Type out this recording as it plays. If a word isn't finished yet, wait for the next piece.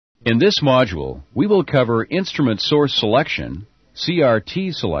In this module, we will cover instrument source selection,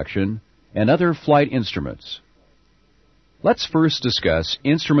 CRT selection, and other flight instruments. Let's first discuss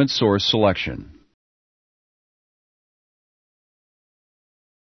instrument source selection.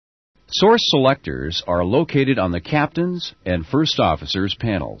 Source selectors are located on the captain's and first officer's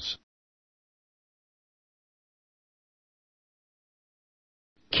panels.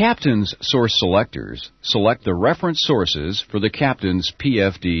 Captain's source selectors select the reference sources for the captain's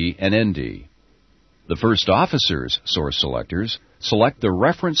PFD and ND. The first officer's source selectors select the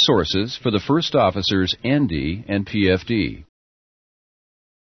reference sources for the first officer's ND and PFD.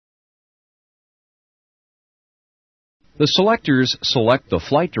 The selectors select the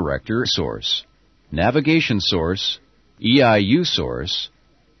flight director source, navigation source, EIU source,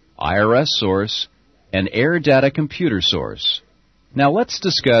 IRS source, and air data computer source. Now let's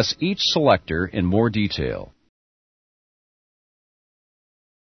discuss each selector in more detail.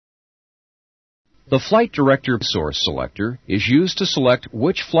 The flight director source selector is used to select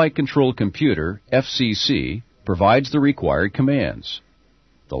which flight control computer, FCC, provides the required commands.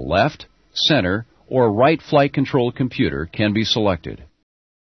 The left, center, or right flight control computer can be selected.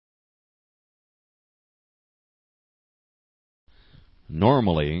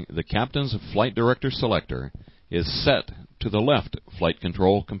 Normally, the captain's flight director selector is set to the left flight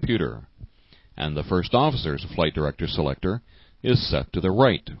control computer, and the first officer's flight director selector is set to the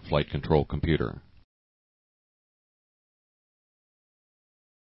right flight control computer.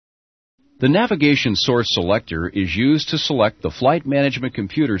 The navigation source selector is used to select the flight management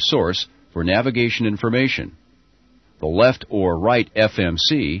computer source for navigation information. The left or right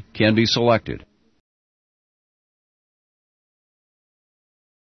FMC can be selected.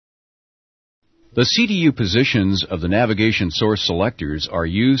 The CDU positions of the navigation source selectors are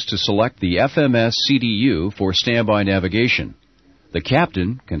used to select the FMS CDU for standby navigation. The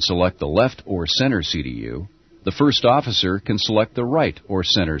captain can select the left or center CDU. The first officer can select the right or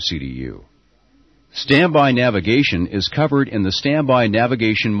center CDU. Standby navigation is covered in the Standby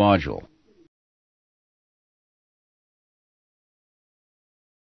Navigation module.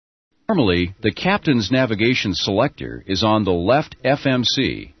 Normally, the captain's navigation selector is on the left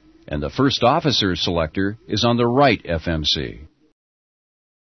FMC, and the first officer's selector is on the right FMC.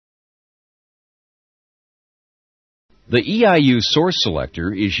 The EIU source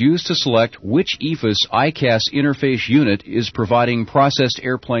selector is used to select which EFIS ICAS interface unit is providing processed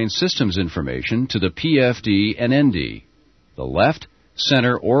airplane systems information to the PFD and ND. The left,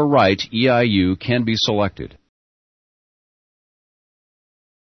 center, or right EIU can be selected.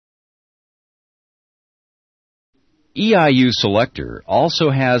 EIU selector also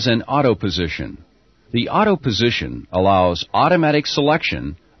has an auto position. The auto position allows automatic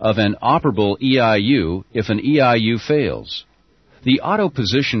selection of an operable EIU if an EIU fails. The auto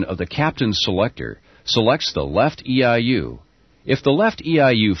position of the captain's selector selects the left EIU. If the left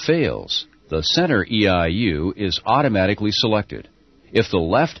EIU fails, the center EIU is automatically selected. If the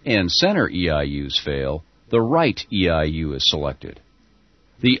left and center EIUs fail, the right EIU is selected.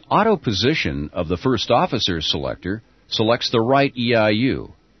 The auto position of the first officer's selector selects the right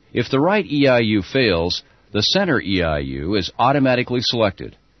EIU. If the right EIU fails, the center EIU is automatically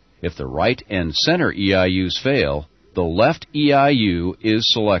selected. If the right and center EIUs fail, the left EIU is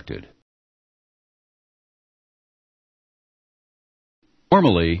selected.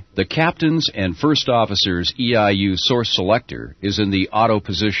 Normally, the captain's and first officer's EIU source selector is in the auto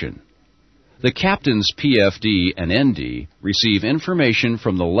position. The captain's PFD and ND receive information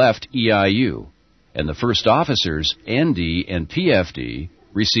from the left EIU, and the first officer's ND and PFD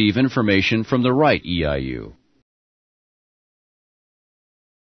receive information from the right EIU.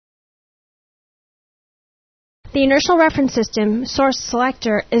 The inertial reference system source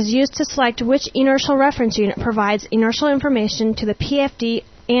selector is used to select which inertial reference unit provides inertial information to the PFD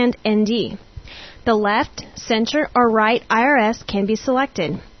and ND. The left, center, or right IRS can be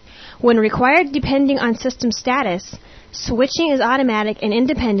selected. When required, depending on system status, switching is automatic and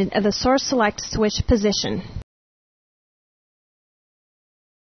independent of the source select switch position.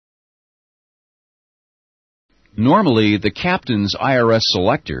 Normally, the captain's IRS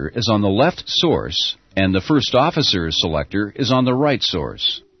selector is on the left source, and the first officer's selector is on the right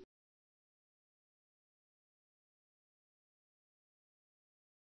source.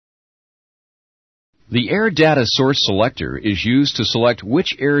 The air data source selector is used to select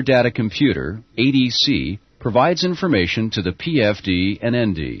which air data computer, ADC, provides information to the PFD and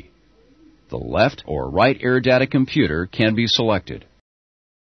ND. The left or right air data computer can be selected.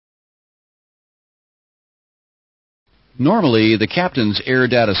 Normally, the captain's air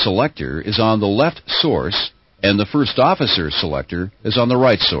data selector is on the left source, and the first officer selector is on the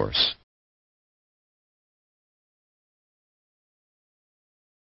right source.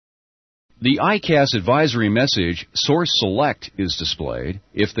 The ICAS advisory message Source Select is displayed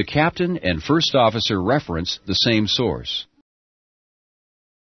if the captain and first officer reference the same source.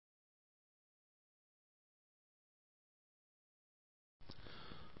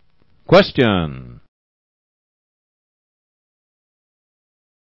 Question.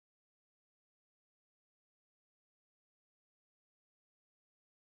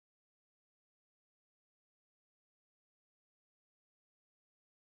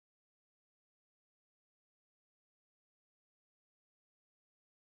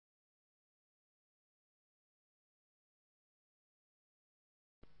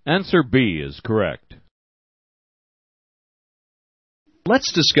 Answer B is correct.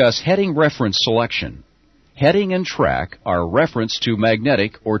 Let's discuss heading reference selection. Heading and track are referenced to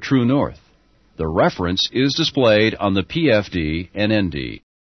magnetic or true north. The reference is displayed on the PFD and ND.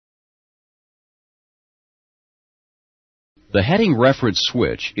 The heading reference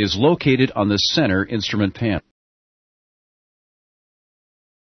switch is located on the center instrument panel.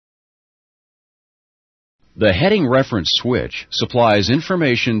 The heading reference switch supplies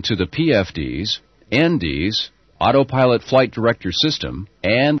information to the PFDs, NDs, Autopilot Flight Director System,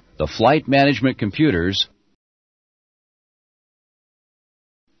 and the flight management computers.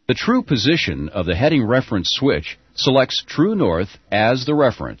 The true position of the heading reference switch selects true north as the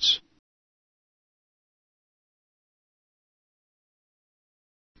reference.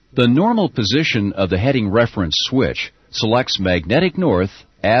 The normal position of the heading reference switch selects magnetic north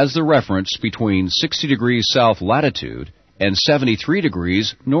as the reference between 60 degrees south latitude and 73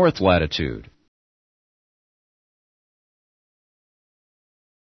 degrees north latitude.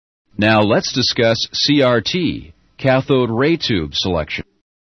 Now let's discuss CRT, cathode ray tube selection.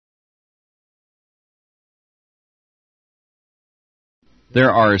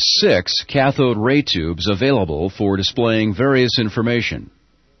 There are 6 cathode ray tubes available for displaying various information.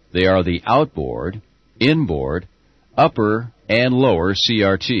 They are the outboard, inboard, upper, and lower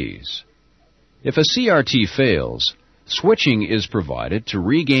CRTs. If a CRT fails, switching is provided to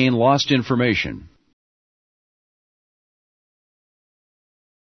regain lost information.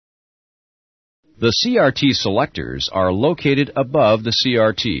 The CRT selectors are located above the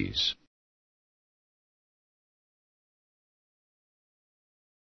CRTs.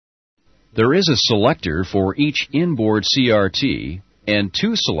 There is a selector for each inboard CRT and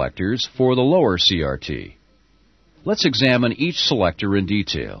 2 selectors for the lower CRT. Let's examine each selector in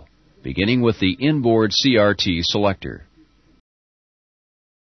detail, beginning with the inboard CRT selector.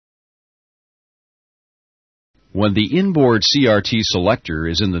 When the inboard CRT selector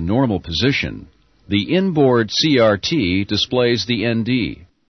is in the normal position, the inboard CRT displays the ND.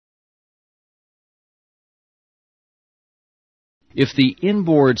 If the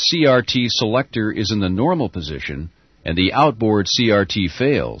inboard CRT selector is in the normal position and the outboard CRT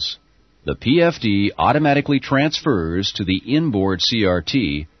fails, the PFD automatically transfers to the inboard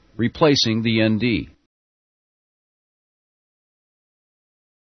CRT, replacing the ND.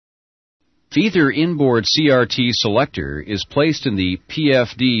 If either inboard CRT selector is placed in the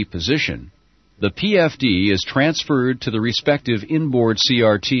PFD position, the PFD is transferred to the respective inboard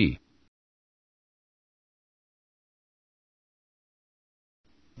CRT.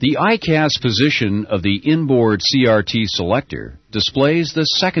 The ICAS position of the inboard CRT selector displays the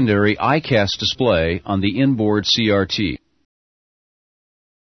secondary ICAS display on the inboard CRT.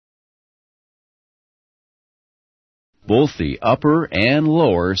 Both the upper and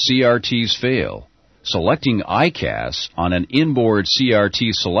lower CRTs fail. Selecting ICAS on an inboard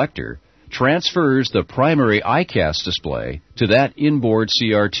CRT selector transfers the primary ICAS display to that inboard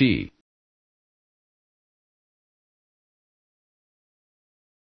CRT.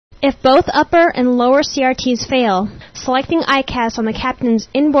 If both upper and lower CRTs fail, selecting ICAS on the captain's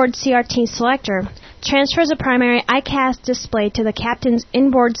inboard CRT selector transfers a primary ICAS display to the captain's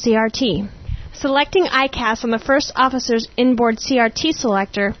inboard CRT. Selecting ICAS on the first officer's inboard CRT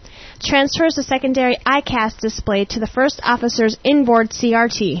selector transfers the secondary ICAS display to the first officer's inboard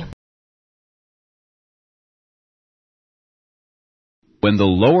CRT. When the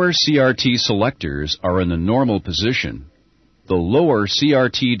lower CRT selectors are in the normal position, the lower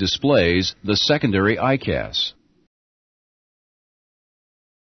CRT displays the secondary ICAS.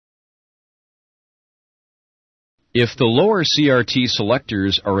 If the lower CRT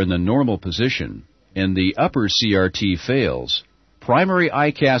selectors are in the normal position and the upper CRT fails, primary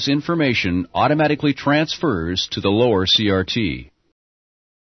ICAS information automatically transfers to the lower CRT.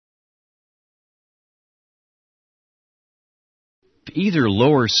 If either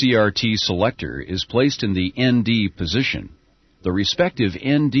lower CRT selector is placed in the ND position, the respective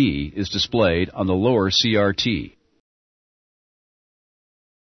ND is displayed on the lower CRT.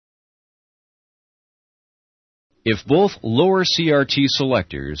 If both lower CRT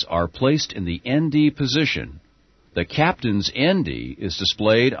selectors are placed in the ND position, the captain's ND is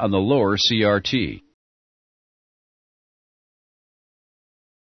displayed on the lower CRT.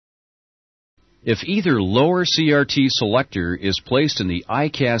 If either lower CRT selector is placed in the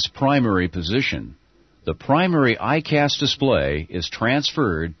ICAS primary position, the primary ICAS display is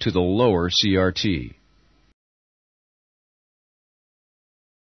transferred to the lower CRT.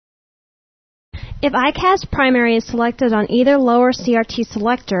 If ICAS primary is selected on either lower CRT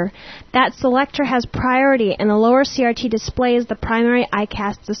selector, that selector has priority and the lower CRT displays the primary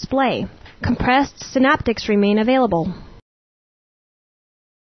ICAS display. Compressed synaptics remain available.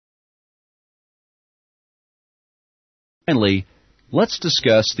 Finally, let's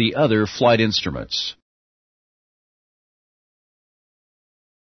discuss the other flight instruments.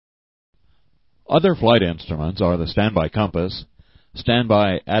 Other flight instruments are the standby compass,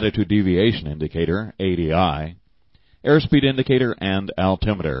 standby attitude deviation indicator, ADI, airspeed indicator, and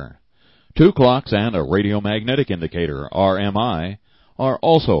altimeter. 2 clocks and a radiomagnetic indicator, RMI, are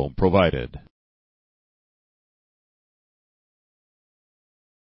also provided.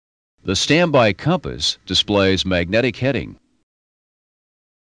 The standby compass displays magnetic heading.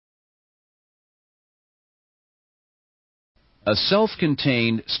 A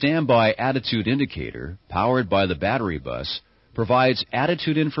self-contained standby attitude indicator, powered by the battery bus, provides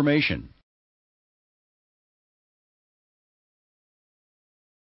attitude information.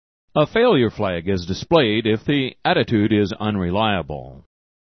 A failure flag is displayed if the attitude is unreliable.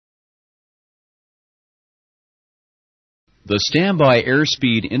 The standby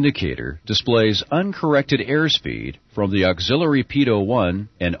airspeed indicator displays uncorrected airspeed from the auxiliary pitot 1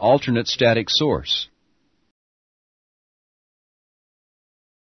 and alternate static source.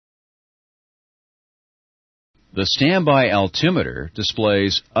 The standby altimeter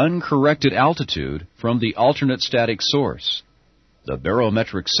displays uncorrected altitude from the alternate static source. The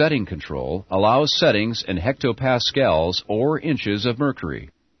barometric setting control allows settings in hectopascals or inches of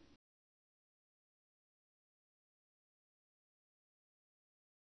mercury.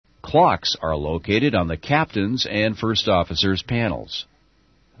 Clocks are located on the captain's and first officer's panels.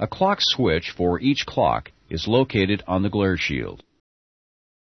 A clock switch for each clock is located on the glare shield.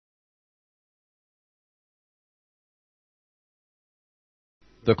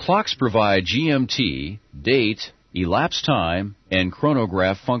 The clocks provide GMT, date, elapsed time, and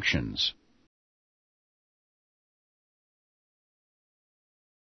chronograph functions.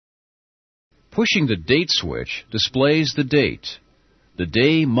 Pushing the date switch displays the date. The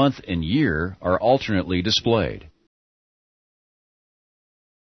day, month, and year are alternately displayed.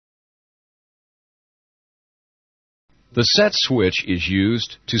 The set switch is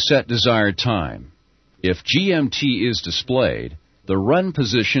used to set desired time. If GMT is displayed, the run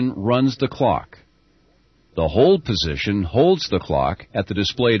position runs the clock. The hold position holds the clock at the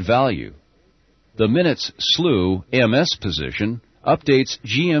displayed value. The minutes slew MS position updates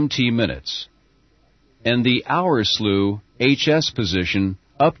GMT minutes. And the hours slew HS position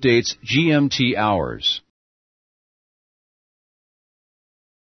updates GMT hours.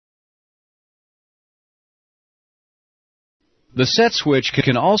 The set switch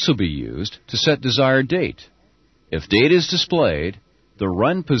can also be used to set desired date. If date is displayed, the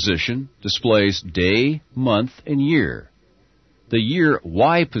run position displays day, month, and year. The year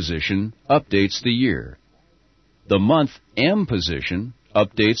Y position updates the year. The month M position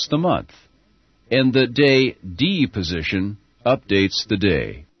updates the month. And the day D position updates the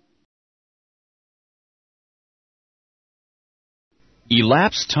day.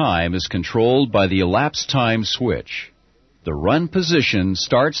 Elapsed time is controlled by the elapsed time switch. The run position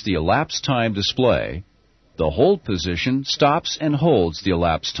starts the elapsed time display. The hold position stops and holds the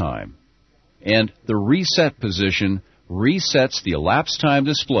elapsed time. And the reset position resets the elapsed time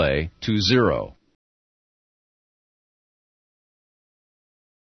display to 0.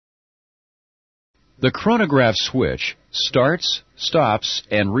 The chronograph switch starts, stops,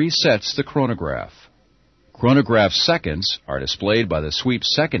 and resets the chronograph. Chronograph seconds are displayed by the sweep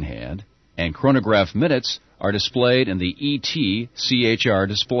second hand, and chronograph minutes are displayed in the ET/CHR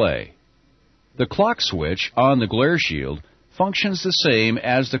display. The clock switch on the glare shield functions the same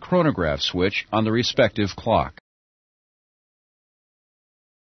as the chronograph switch on the respective clock.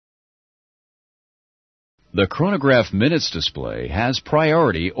 The chronograph minutes display has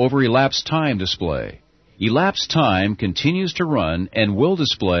priority over elapsed time display. Elapsed time continues to run and will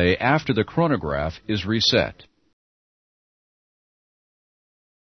display after the chronograph is reset.